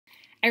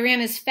I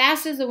ran as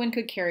fast as the wind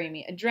could carry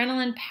me,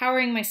 adrenaline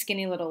powering my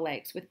skinny little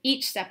legs. With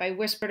each step, I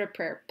whispered a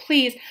prayer.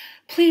 Please,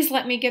 please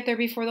let me get there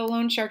before the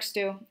loan sharks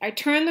do. I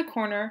turned the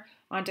corner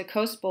onto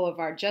Coast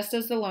Boulevard just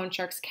as the loan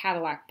sharks'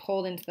 Cadillac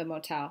pulled into the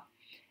motel.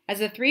 As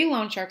the three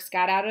loan sharks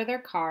got out of their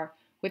car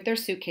with their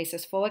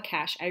suitcases full of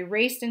cash, I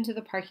raced into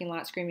the parking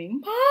lot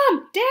screaming,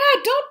 Mom!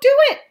 Dad, don't do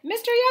it!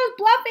 Mr. Yo's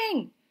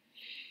bluffing!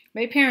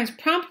 My parents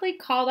promptly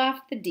called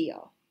off the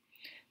deal.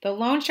 The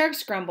loan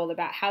sharks grumbled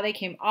about how they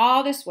came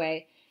all this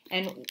way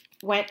and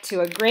went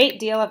to a great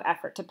deal of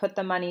effort to put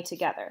the money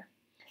together.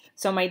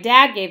 So my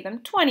dad gave them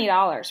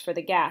 $20 for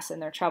the gas in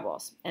their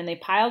troubles, and they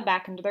piled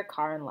back into their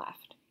car and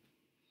left.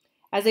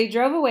 As they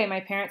drove away,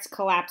 my parents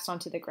collapsed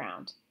onto the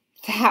ground.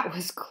 That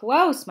was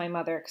close, my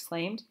mother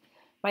exclaimed.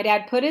 My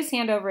dad put his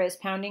hand over his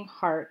pounding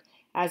heart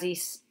as he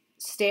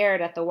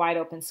stared at the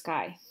wide-open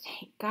sky.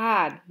 Thank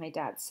God, my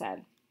dad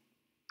said.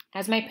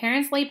 As my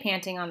parents lay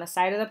panting on the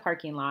side of the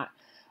parking lot,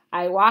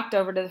 I walked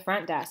over to the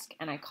front desk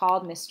and I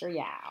called Mr.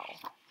 Yao.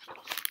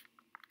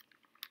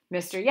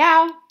 Mr.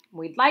 Yao,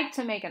 we'd like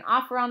to make an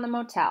offer on the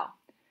motel.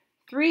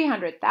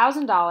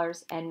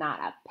 $300,000 and not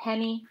a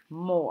penny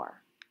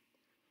more.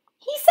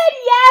 He said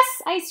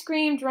yes, I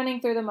screamed, running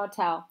through the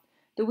motel.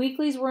 The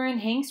Weekleys were in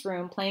Hank's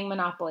room playing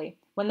Monopoly.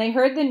 When they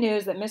heard the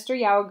news that Mr.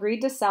 Yao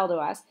agreed to sell to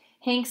us,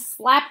 Hank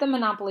slapped the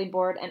Monopoly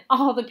board and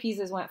all the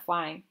pieces went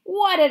flying.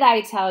 What did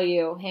I tell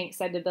you? Hank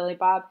said to Billy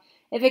Bob.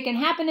 If it can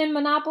happen in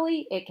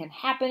Monopoly, it can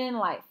happen in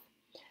life.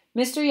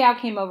 Mr. Yao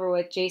came over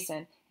with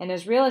Jason and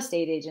his real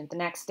estate agent the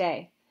next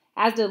day,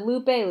 as did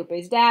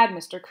Lupe's dad,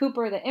 Mr.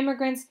 Cooper, the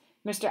immigrants,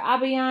 Mr.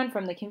 Abayan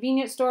from the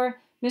convenience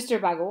store, Mr.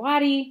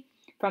 Bhagawati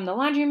from the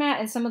laundromat,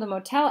 and some of the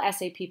motel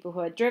SA people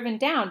who had driven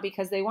down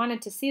because they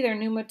wanted to see their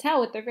new motel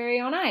with their very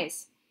own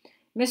eyes.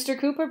 Mr.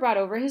 Cooper brought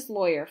over his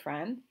lawyer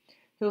friend,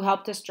 who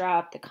helped us draw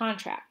up the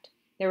contract.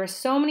 There were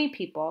so many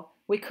people,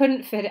 we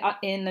couldn't fit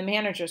in the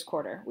manager's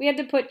quarter. We had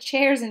to put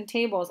chairs and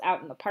tables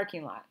out in the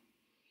parking lot.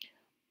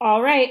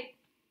 All right,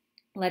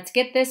 let's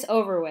get this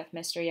over with,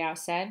 Mr. Yao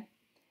said.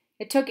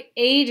 It took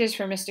ages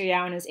for Mr.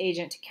 Yao and his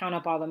agent to count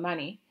up all the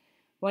money.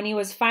 When he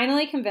was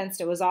finally convinced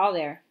it was all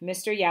there,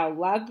 Mr. Yao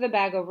lugged the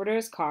bag over to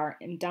his car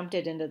and dumped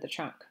it into the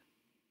trunk.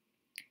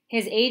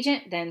 His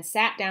agent then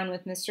sat down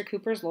with Mr.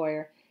 Cooper's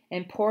lawyer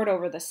and pored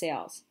over the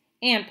sales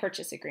and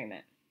purchase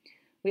agreement.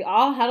 We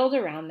all huddled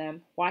around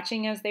them,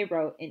 watching as they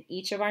wrote in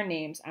each of our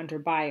names under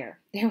buyer.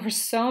 There were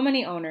so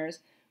many owners,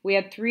 we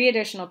had 3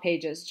 additional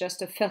pages just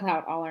to fill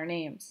out all our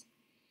names.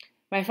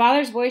 My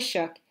father's voice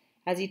shook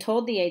as he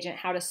told the agent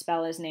how to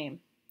spell his name.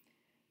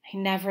 I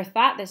never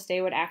thought this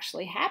day would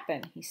actually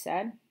happen, he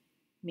said.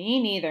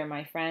 Me neither,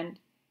 my friend,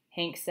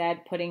 Hank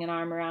said, putting an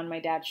arm around my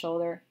dad's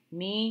shoulder.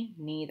 Me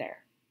neither.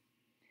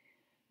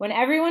 When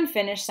everyone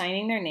finished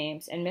signing their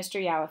names and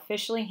Mr. Yao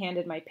officially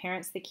handed my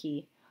parents the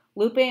key,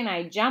 Lupe and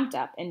I jumped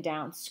up and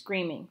down,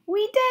 screaming,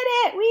 We did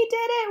it! We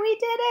did it! We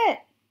did it!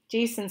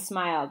 Jason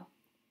smiled.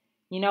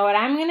 You know what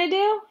I'm going to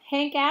do?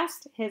 Hank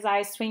asked, his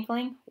eyes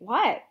twinkling.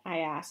 What? I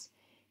asked.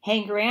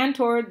 Hank ran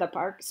toward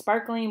the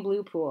sparkling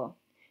blue pool.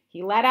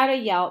 He let out a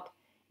yelp,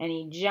 and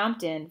he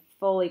jumped in,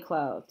 fully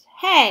clothed.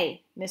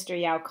 Hey! Mr.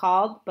 Yao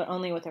called, but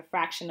only with a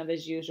fraction of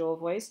his usual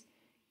voice.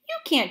 You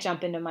can't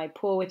jump into my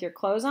pool with your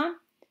clothes on.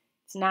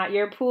 It's not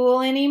your pool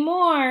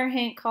anymore,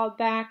 Hank called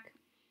back.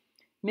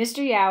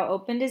 Mr. Yao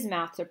opened his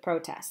mouth to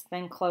protest,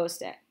 then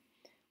closed it.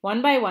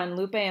 One by one,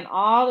 Lupe and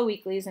all the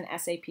Weeklies and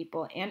SA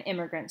people and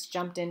immigrants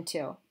jumped in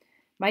too.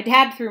 My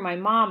dad threw my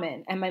mom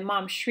in, and my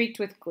mom shrieked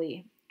with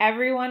glee.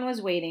 Everyone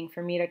was waiting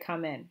for me to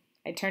come in.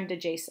 I turned to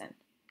Jason.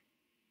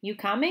 You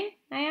coming?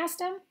 I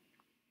asked him.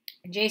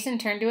 Jason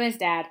turned to his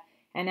dad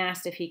and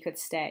asked if he could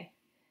stay.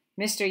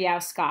 Mr. Yao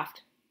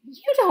scoffed.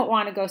 You don't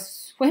want to go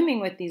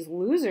swimming with these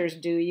losers,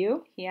 do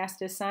you? He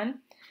asked his son.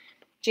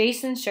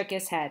 Jason shook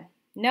his head.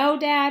 No,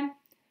 Dad.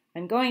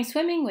 I'm going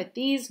swimming with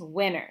these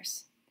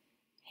winners.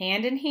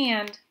 Hand in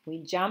hand, we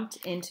jumped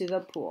into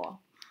the pool.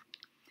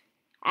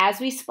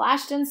 As we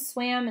splashed and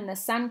swam in the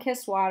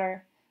sun-kissed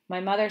water, my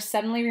mother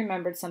suddenly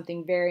remembered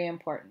something very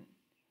important.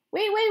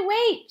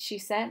 Wait, she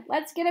said.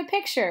 Let's get a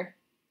picture.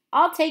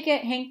 I'll take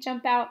it, Hank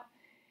jumped out.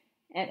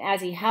 And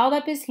as he held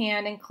up his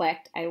hand and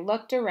clicked, I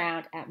looked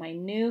around at my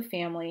new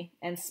family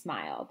and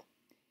smiled.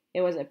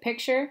 It was a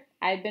picture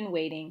I'd been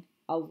waiting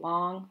a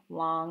long,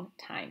 long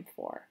time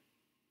for.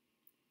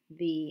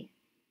 The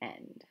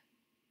end.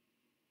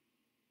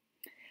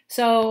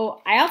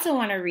 So I also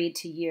want to read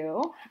to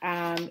you,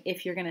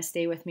 if you're going to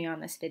stay with me on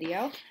this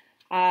video,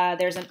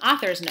 there's an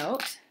author's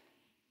note.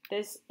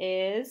 This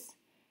is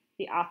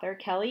the author,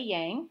 Kelly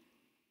Yang,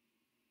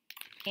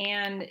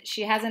 and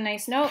she has a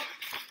nice note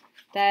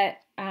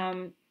that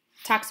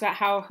talks about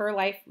how her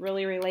life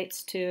really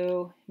relates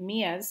to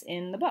Mia's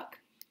in the book.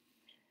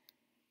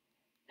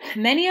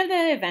 Many of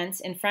the events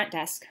in Front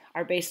Desk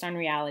are based on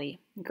reality.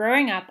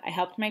 Growing up, I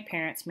helped my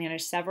parents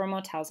manage several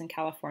motels in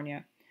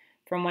California,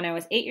 from when I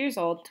was 8 years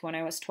old to when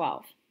I was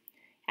 12.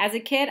 As a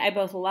kid, I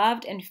both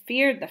loved and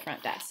feared the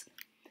front desk.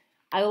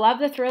 I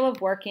loved the thrill of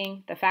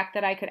working, the fact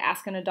that I could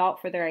ask an adult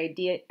for their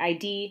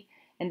ID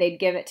and they'd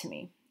give it to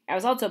me. I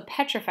was also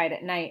petrified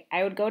at night.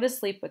 I would go to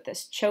sleep with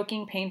this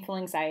choking, painful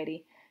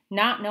anxiety,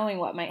 not knowing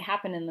what might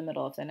happen in the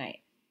middle of the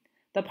night.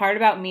 The part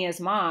about me as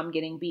mom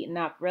getting beaten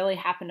up really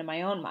happened to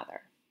my own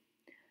mother.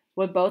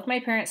 Would both my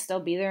parents still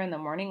be there in the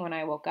morning when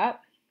I woke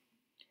up?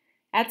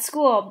 At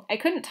school, I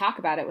couldn't talk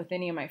about it with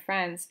any of my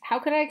friends. How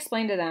could I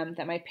explain to them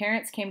that my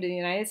parents came to the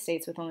United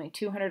States with only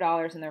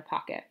 $200 in their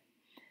pocket?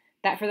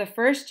 That for the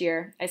first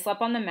year, I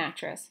slept on the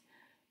mattress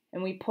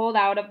and we pulled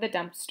out of the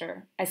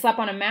dumpster. I slept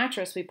on a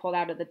mattress we pulled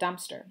out of the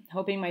dumpster,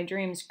 hoping my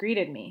dreams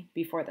greeted me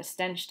before the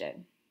stench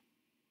did.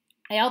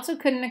 I also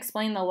couldn't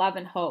explain the love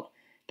and hope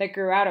that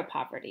grew out of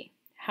poverty,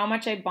 how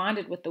much I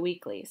bonded with the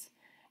Weekleys,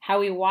 how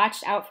we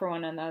watched out for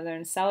one another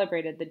and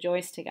celebrated the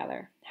joys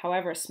together,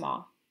 however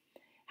small,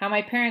 how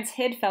my parents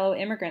hid fellow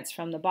immigrants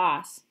from the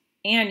boss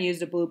and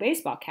used a blue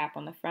baseball cap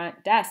on the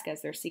front desk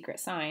as their secret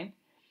sign,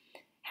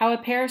 how a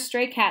pair of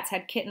stray cats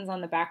had kittens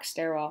on the back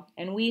stairwell,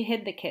 and we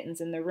hid the kittens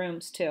in the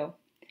rooms too,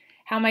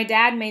 how my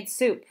dad made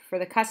soup for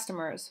the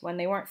customers when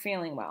they weren't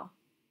feeling well,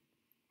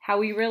 how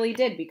we really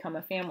did become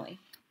a family.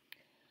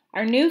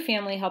 Our new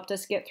family helped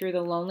us get through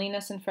the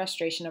loneliness and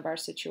frustration of our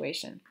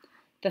situation.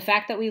 The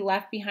fact that we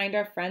left behind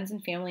our friends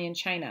and family in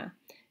China,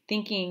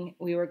 thinking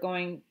we were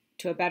going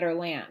to a better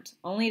land,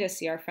 only to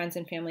see our friends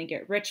and family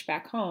get rich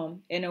back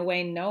home in a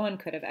way no one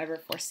could have ever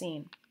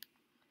foreseen.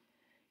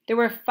 There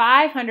were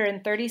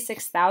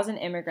 536,000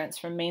 immigrants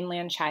from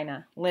mainland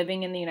China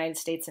living in the United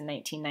States in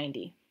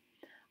 1990.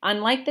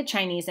 Unlike the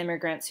Chinese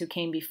immigrants who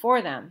came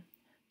before them,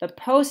 the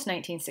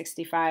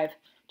post-1965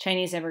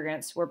 Chinese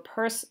immigrants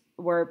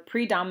were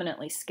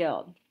predominantly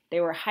skilled.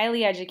 They were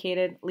highly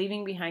educated,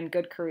 leaving behind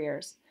good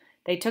careers.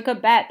 They took a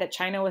bet that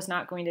China was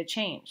not going to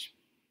change,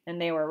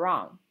 and they were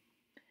wrong.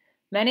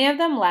 Many of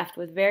them left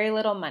with very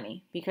little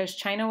money because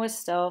China was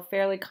still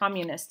fairly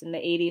communist in the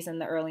 80s and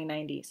the early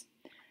 90s.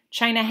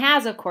 China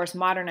has, of course,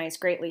 modernized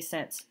greatly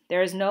since.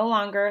 There is no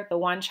longer the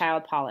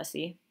one-child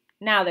policy.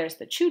 Now there's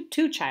the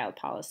two-child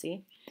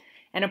policy.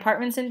 And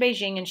apartments in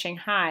Beijing and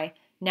Shanghai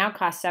now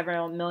cost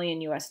several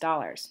million US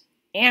dollars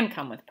and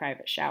come with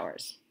private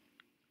showers.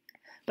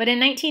 But in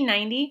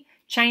 1990,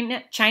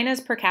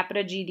 China's per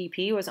capita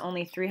GDP was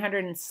only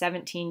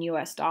 317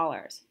 US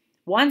dollars.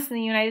 Once in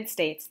the United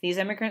States, these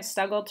immigrants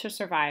struggled to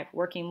survive,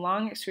 working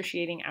long,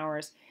 excruciating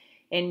hours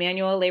in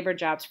manual labor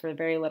jobs for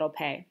very little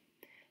pay.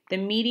 The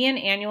median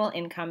annual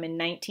income in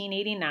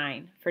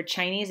 1989 for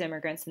Chinese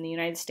immigrants in the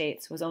United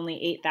States was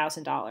only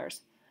 $8,000,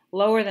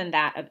 lower than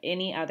that of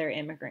any other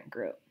immigrant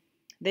group.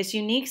 This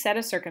unique set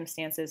of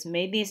circumstances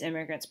made these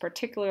immigrants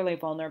particularly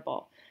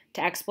vulnerable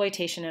to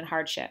exploitation and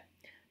hardship.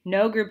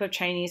 No group of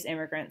Chinese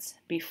immigrants,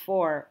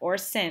 before or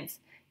since,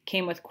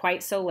 came with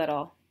quite so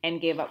little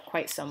and gave up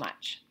quite so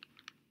much.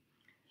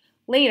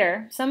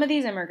 Later, some of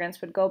these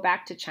immigrants would go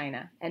back to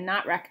China and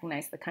not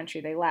recognize the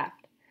country they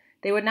left.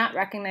 They would not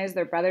recognize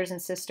their brothers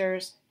and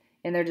sisters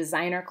in their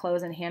designer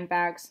clothes and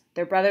handbags.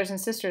 Their brothers and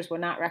sisters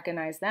would not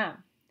recognize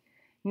them.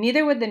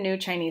 Neither would the new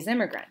Chinese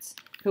immigrants,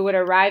 who would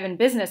arrive in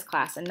business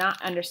class and not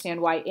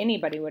understand why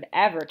anybody would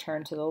ever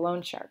turn to the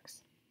loan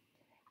sharks.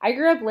 I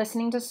grew up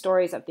listening to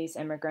stories of these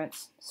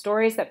immigrants,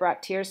 stories that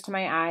brought tears to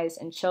my eyes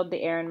and chilled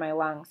the air in my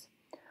lungs.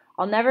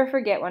 I'll never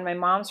forget when my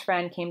mom's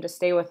friend came to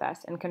stay with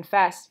us and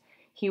confessed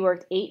he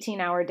worked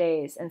 18-hour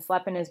days and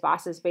slept in his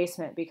boss's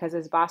basement because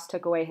his boss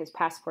took away his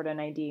passport and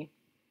ID.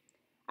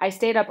 I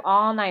stayed up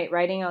all night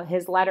writing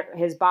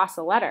his boss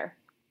a letter.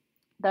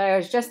 Though I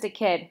was just a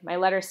kid, my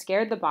letter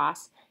scared the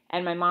boss,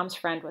 and my mom's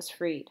friend was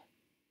freed.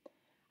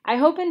 I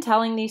hope in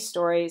telling these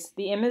stories,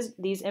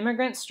 these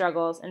immigrant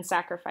struggles and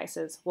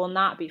sacrifices will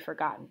not be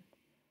forgotten,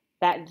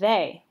 that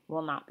they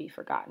will not be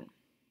forgotten.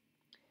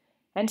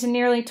 And to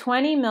nearly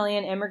 20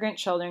 million immigrant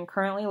children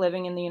currently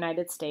living in the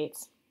United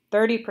States,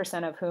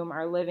 30% of whom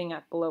are living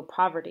at below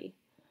poverty,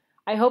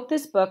 I hope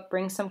this book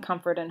brings some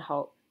comfort and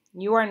hope.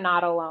 You are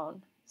not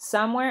alone.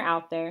 Somewhere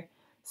out there,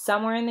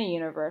 somewhere in the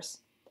universe,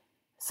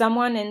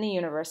 someone in the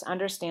universe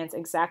understands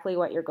exactly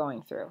what you're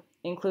going through,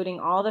 including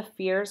all the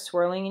fears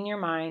swirling in your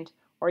mind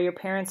or your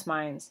parents'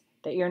 minds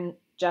that you're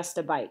just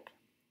a bike.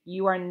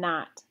 You are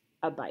not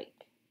a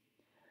bike.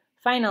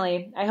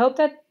 Finally, I hope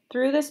that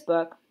through this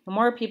book,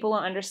 more people will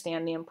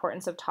understand the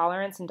importance of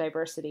tolerance and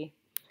diversity.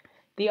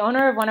 The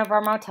owner of one of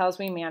our motels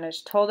we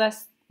managed told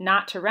us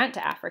not to rent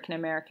to African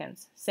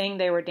Americans, saying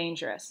they were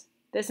dangerous.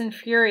 This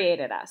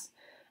infuriated us,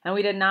 and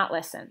we did not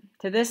listen.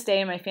 To this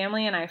day, my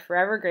family and I are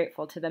forever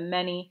grateful to the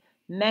many,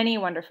 many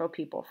wonderful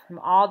people from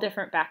all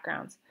different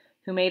backgrounds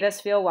who made us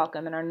feel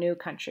welcome in our new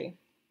country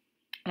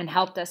and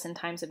helped us in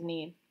times of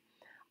need.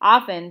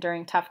 Often,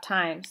 during tough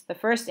times, the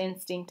first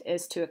instinct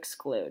is to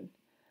exclude.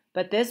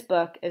 But this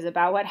book is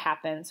about what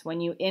happens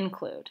when you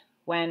include,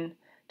 when,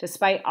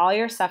 despite all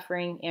your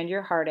suffering and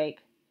your heartache,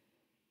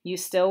 you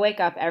still wake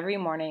up every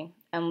morning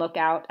and look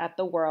out at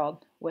the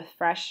world with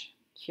fresh,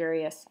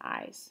 curious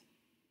eyes.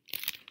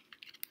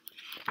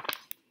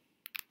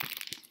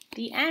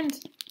 The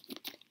end.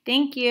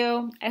 Thank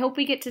you. I hope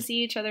we get to see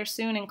each other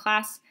soon in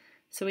class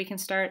so we can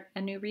start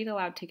a new read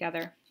aloud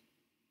together.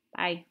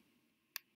 Bye.